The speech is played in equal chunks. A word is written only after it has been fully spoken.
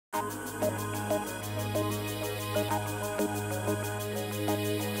Important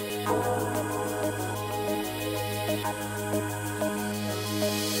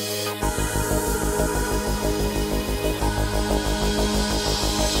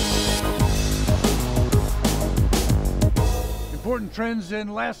trends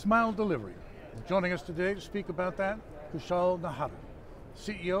in last mile delivery. Joining us today to speak about that, Kushal Nahata,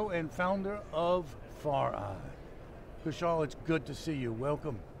 CEO and founder of FarEye. Kushal, it's good to see you.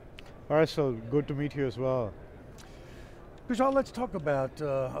 Welcome. All right, so good to meet you as well. Kushal, let's talk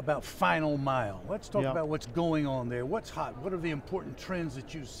about final mile. Let's talk about what's going on there. What's hot? What are the important trends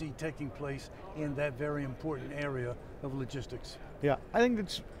that you see taking place in that very important area of logistics? Yeah, I think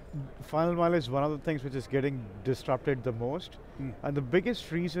it's final mile is one of the things which is getting disrupted the most. And the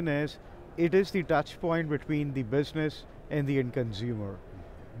biggest reason is it is the touch point between the business and the end consumer.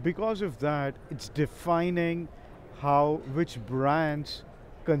 Because of that, it's defining which brands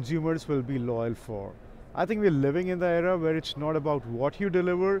consumers will be loyal for. I think we're living in the era where it's not about what you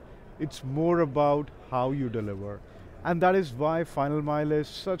deliver, it's more about how you deliver. And that is why final mile is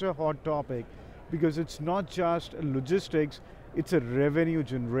such a hot topic, because it's not just logistics, it's a revenue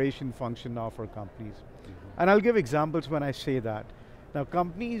generation function now for companies. And I'll give examples when I say that. Now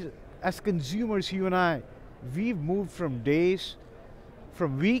companies, as consumers, you and I, we've moved from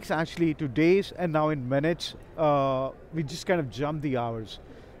weeks actually to days, and now in minutes, we just kind of jump the hours.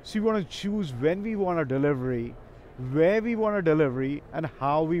 So we want to choose when we want a delivery, where we want a delivery, and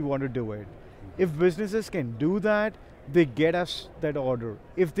how we want to do it. If businesses can do that, they get us that order.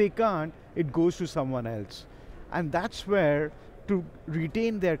 If they can't, it goes to someone else. And that's where, to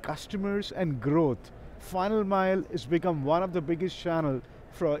retain their customers and growth, final mile has become one of the biggest channels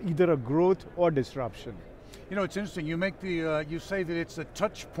for either a growth or disruption. You know, it's interesting, you make you say that it's a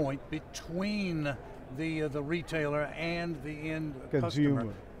touch point between the retailer and the end customer.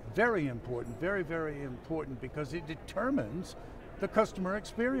 Very important, very, very important, because it determines the customer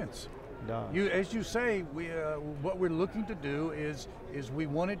experience. As you say, what we're looking to do is we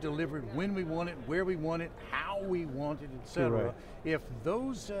want it delivered when we want it, where we want it, how we want it, etc. If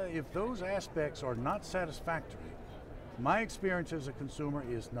those aspects are not satisfactory, my experience as a consumer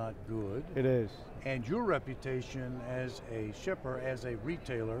is not good. It is. And your reputation as a shipper, as a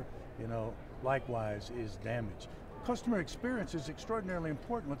retailer, likewise is damaged. Customer experience is extraordinarily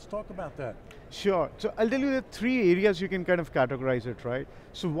important. Let's talk about that. Sure, so I'll tell you the three areas you can kind of categorize it, right?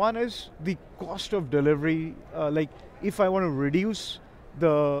 So one is the cost of delivery, like if I want to reduce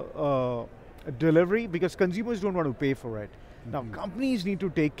the delivery, because consumers don't want to pay for it. Now companies need to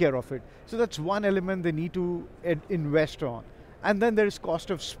take care of it. So that's one element they need to invest on. And then there is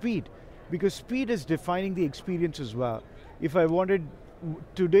cost of speed, because speed is defining the experience as well. If I wanted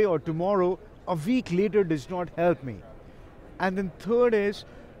today or tomorrow, a week later does not help me. And then third is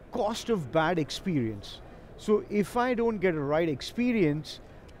cost of bad experience. So if I don't get a right experience,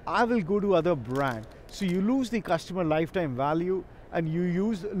 I will go to other brand. So you lose the customer lifetime value and you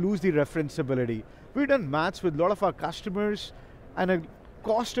lose the referenceability. We've done maths with a lot of our customers, and a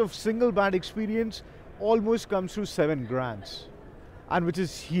cost of single bad experience almost comes to 7 grand, and which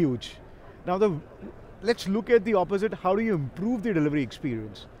is huge. Now let's look at the opposite. How do you improve the delivery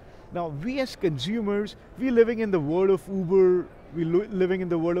experience? Now we as consumers, we're living in the world of Uber, we're living in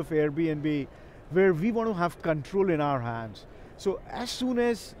the world of Airbnb, where we want to have control in our hands. So as soon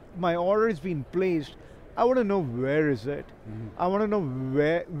as my order is being placed, I want to know where is it. I want to know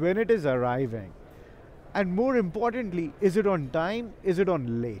when it is arriving. And more importantly, is it on time, is it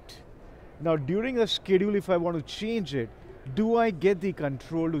on late? Now during the schedule, if I want to change it, do I get the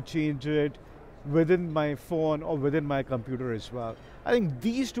control to change it within my phone or within my computer as well? I think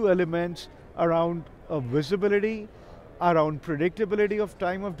these two elements around visibility, around predictability of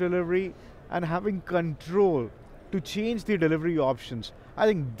time of delivery, and having control to change the delivery options, I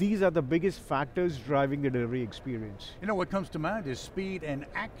think these are the biggest factors driving the delivery experience. You know, what comes to mind is speed and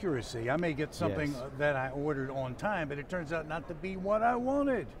accuracy. I may get something that I ordered on time, but it turns out not to be what I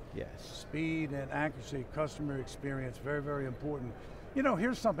wanted. Yes. Speed and accuracy, customer experience, very, very important. You know,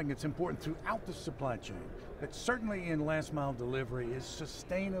 here's something that's important throughout the supply chain, but certainly in last mile delivery, is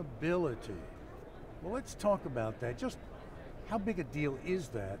sustainability. Well, let's talk about that. Just how big a deal is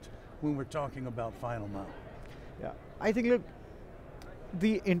that when we're talking about final mile? Yeah, I think, look,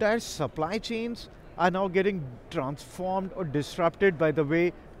 the entire supply chains are now getting transformed or disrupted by the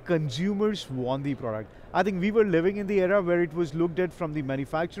way consumers want the product. I think we were living in the era where it was looked at from the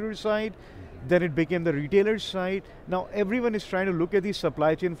manufacturer side, then it became the retailer side. Now everyone is trying to look at the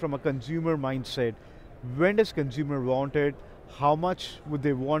supply chain from a consumer mindset. When does consumer want it? how much would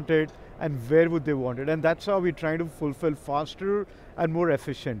they want it, and where would they want it. And that's how we're trying to fulfill faster and more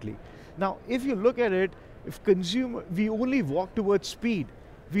efficiently. Now, if you look at it, if we only walk towards speed,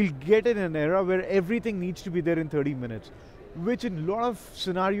 we'll get in an era where everything needs to be there in 30 minutes, which in a lot of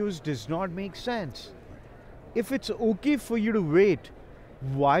scenarios does not make sense. If it's okay for you to wait,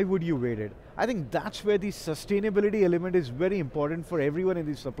 why would you wait it? I think that's where the sustainability element is very important for everyone in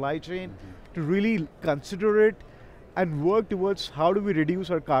the supply chain to really consider it and work towards how do we reduce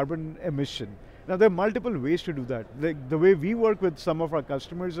our carbon emission. Now there are multiple ways to do that. The way we work with some of our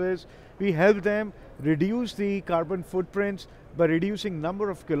customers is we help them reduce the carbon footprints by reducing number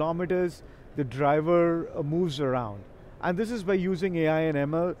of kilometers the driver moves around. And this is by using AI and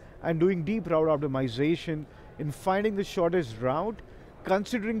ML and doing deep route optimization in finding the shortest route,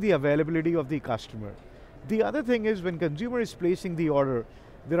 considering the availability of the customer. The other thing is when consumer is placing the order,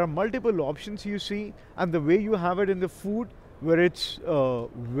 there are multiple options you see, and the way you have it in the food, where it's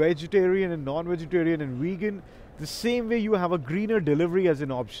vegetarian and non-vegetarian and vegan, the same way you have a greener delivery as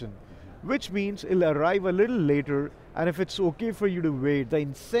an option, which means it'll arrive a little later, and if it's okay for you to wait, the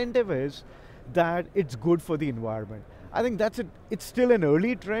incentive is that it's good for the environment. I think that's it. It's still an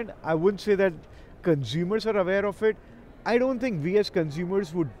early trend. I wouldn't say that consumers are aware of it. I don't think we as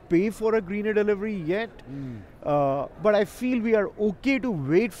consumers would pay for a greener delivery yet, but I feel we are okay to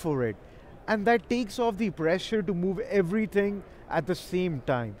wait for it. And that takes off the pressure to move everything at the same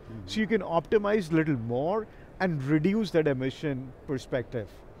time. So you can optimize a little more and reduce that emission perspective.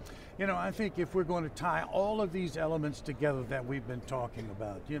 You know, I think if we're going to tie all of these elements together that we've been talking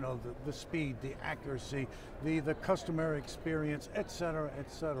about, you know, the speed, the accuracy, the customer experience, et cetera,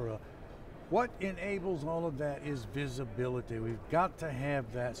 what enables all of that is visibility. We've got to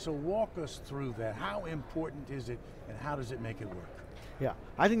have that. So walk us through that. How important is it and how does it make it work? Yeah,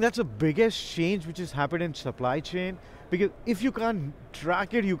 I think that's the biggest change which has happened in supply chain, because if you can't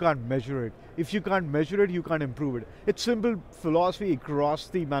track it, you can't measure it. If you can't measure it, you can't improve it. It's simple philosophy across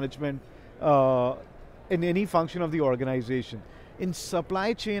the management in any function of the organization. In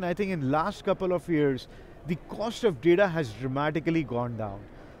supply chain, I think in last couple of years, the cost of data has dramatically gone down.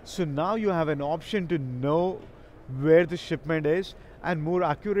 So now you have an option to know where the shipment is and more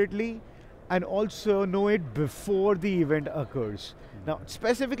accurately, and also know it before the event occurs. Now,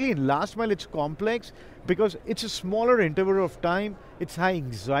 specifically in last mile, it's complex because it's a smaller interval of time, it's high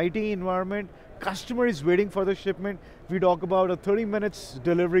anxiety environment, customer is waiting for the shipment. We talk about a 30 minutes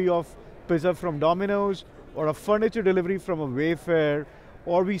delivery of pizza from Domino's, or a furniture delivery from a Wayfair,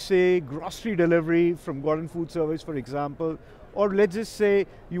 or we say grocery delivery from Gordon Food Service, for example, or let's just say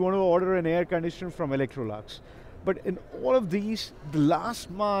you want to order an air conditioner from Electrolux. But in all of these, the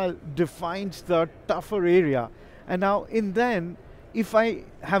last mile defines the tougher area. And now if I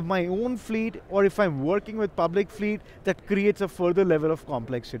have my own fleet, or if I'm working with public fleet, that creates a further level of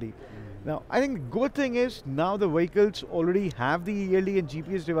complexity. Now, I think the good thing is now the vehicles already have the ELD and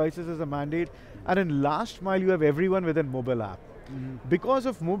GPS devices as a mandate, and in last mile you have everyone with a mobile app. Because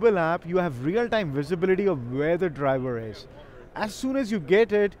of mobile app, you have real-time visibility of where the driver is. As soon as you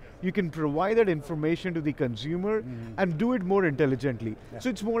get it, you can provide that information to the consumer and do it more intelligently. Yeah. So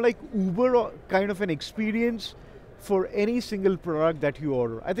it's more like Uber kind of an experience for any single product that you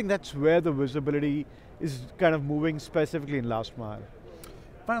order. I think that's where the visibility is kind of moving specifically in last mile.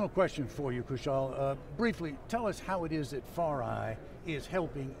 Final question for you, Kushal. Briefly, tell us how it is that FarEye is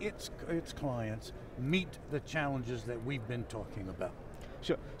helping its clients meet the challenges that we've been talking about.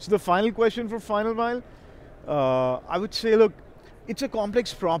 Sure. So the final question for Final Mile, I would say, look, it's a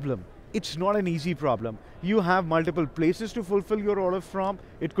complex problem. It's not an easy problem. You have multiple places to fulfill your order from.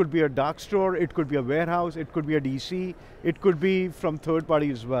 It could be a dark store, it could be a warehouse, it could be a DC, it could be from third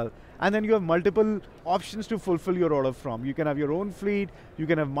party as well. And then you have multiple options to fulfill your order from. You can have your own fleet, you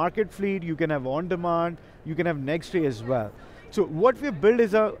can have market fleet, you can have on demand, you can have next day as well. So what we've built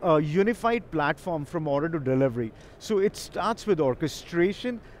is a unified platform from order to delivery. So it starts with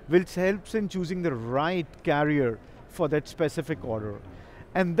orchestration, which helps in choosing the right carrier for that specific order.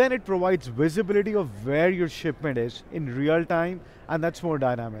 And then it provides visibility of where your shipment is in real time, and that's more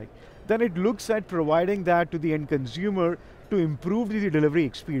dynamic. Then it looks at providing that to the end consumer to improve the delivery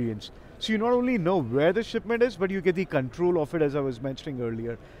experience. So you not only know where the shipment is, but you get the control of it, as I was mentioning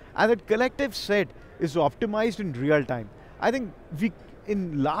earlier. And that collective set is optimized in real time. I think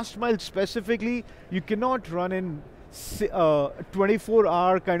in last mile specifically, you cannot run in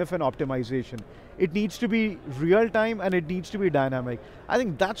 24-hour kind of an optimization. It needs to be real time and it needs to be dynamic. I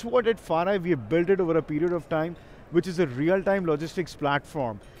think that's what at FarEye we have built it over a period of time, which is a real-time logistics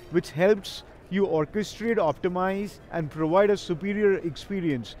platform, which helps you orchestrate, optimize, and provide a superior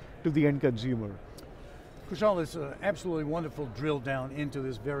experience to the end consumer. Kushal, it's an absolutely wonderful drill down into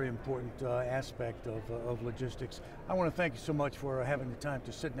this very important aspect of logistics. I want to thank you so much for having the time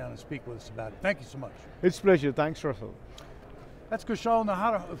to sit down and speak with us about it. Thank you so much. It's a pleasure. Thanks, Russell. That's Kushal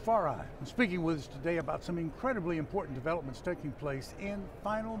Nahata of FarEye, speaking with us today about some incredibly important developments taking place in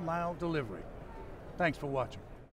final mile delivery. Thanks for watching.